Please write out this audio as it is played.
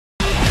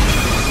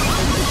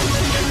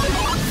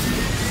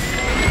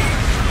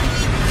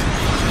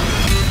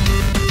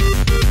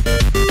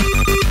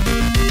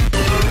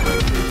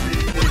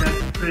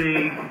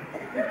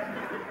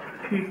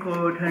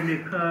Kiko,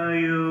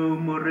 Tanekayo,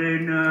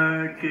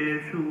 Morena,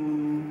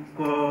 Jesu,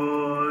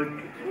 God,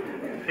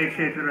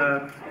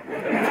 etc.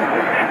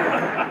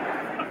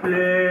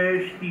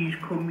 Bless these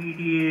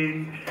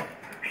comedians.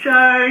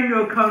 Shine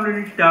your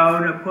countenance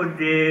down upon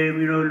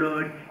them,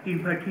 Lord. In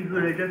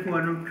particular, just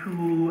one or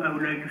two I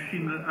would like to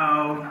single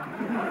out.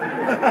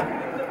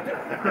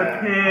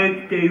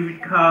 Protect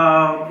David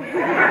Cow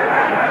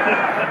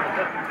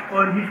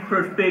on his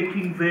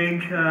prospecting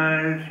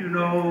ventures.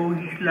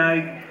 He's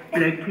like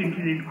Black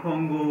Clinton in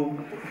Congo.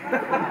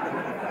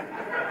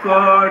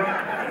 God,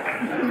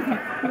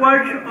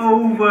 watch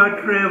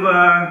over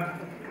Trevor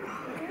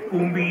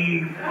Gumbi.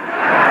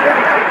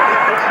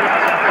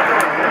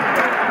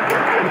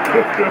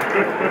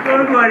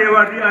 Don't worry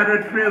about the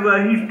other Trevor,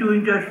 he's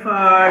doing just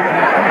fine.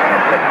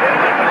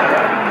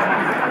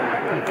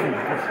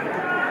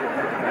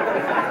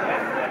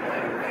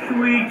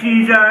 Sweet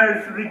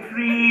Jesus,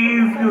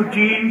 retrieve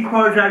Eugene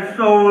Koza's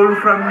soul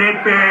from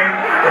Nedbank.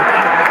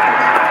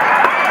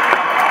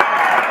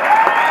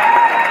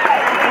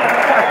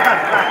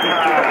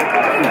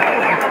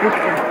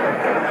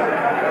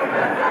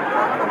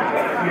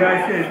 Yes.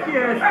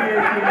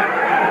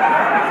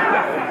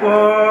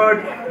 God,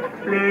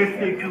 bless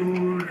the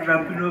Jews,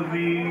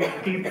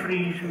 Rabinowitz, deep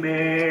freeze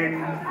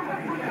men,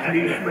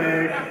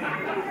 Christmas.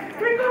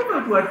 They know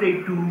not what they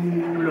do,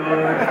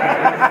 Lord.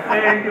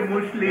 And the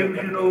Muslims,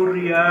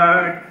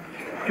 Riyadh,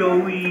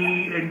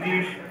 Joey, and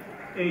this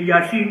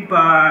Yasin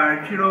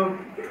Bart, he's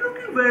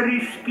looking very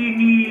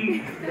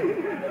skinny.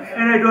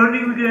 And I don't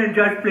think we can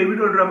just blame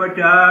it on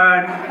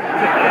Ramadan.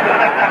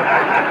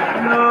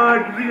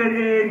 Lord, bring an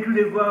end to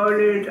the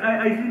violence.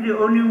 I think the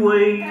only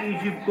way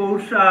is if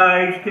both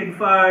sides can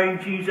find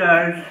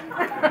Jesus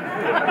in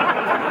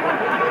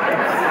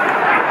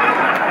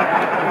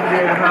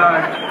their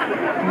hearts.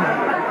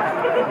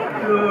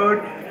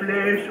 Lord,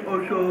 bless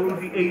also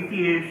the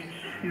atheists,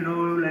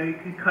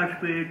 like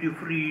Casper de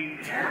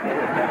Vries.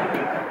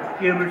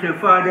 Hemelse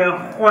Vader,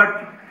 God,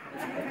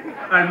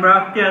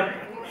 almachtig,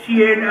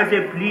 seën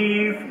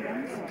asseblief.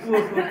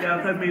 Daar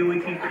gaan my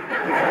wiki.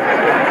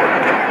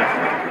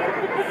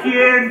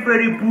 Seën vir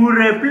die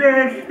boere,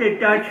 bless the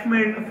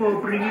Dutchmen for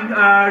bringing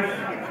us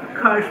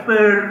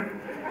Casper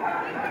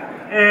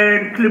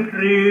and Clip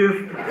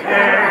Drift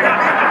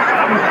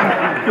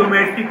and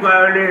domestic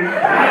violence.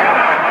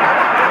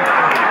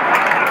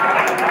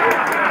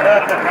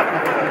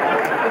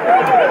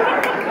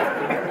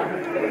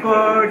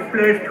 God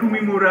bless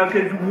Tumi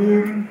Muraka's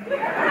womb.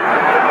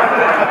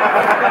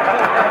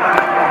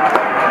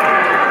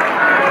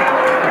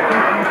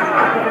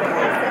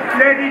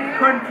 Let it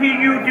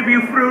continue to be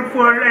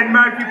fruitful and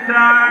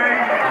multiply.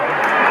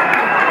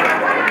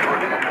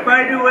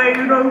 By the way,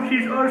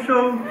 she's also,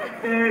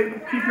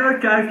 she's not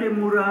just a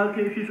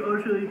Muraka, she's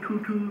also a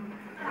Tutu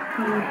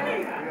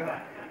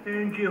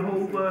and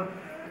Jehovah.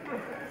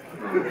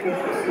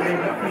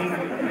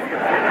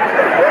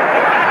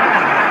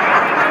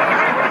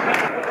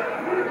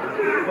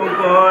 Oh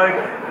God,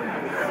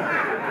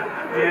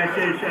 yes,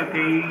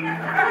 again.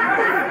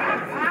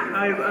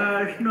 I've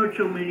asked not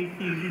so many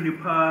things in the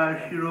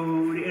past,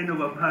 the end of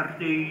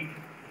apartheid,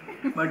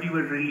 but you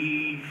will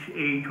release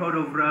a tot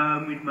of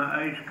rum with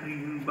my ice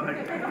cream, but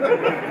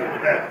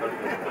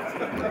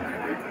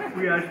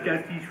we ask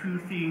just these few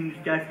things,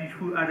 just these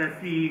few other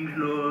things,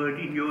 Lord,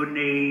 in your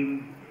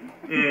name.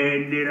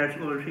 And let us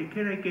all say,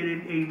 can I get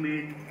an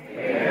amen?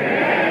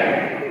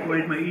 Amen. Or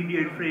as my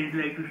Indian friends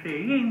like to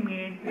say,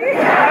 amen.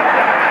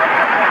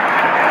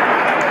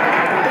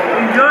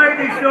 Enjoy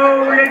the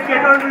show, let's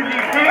get on with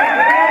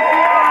it.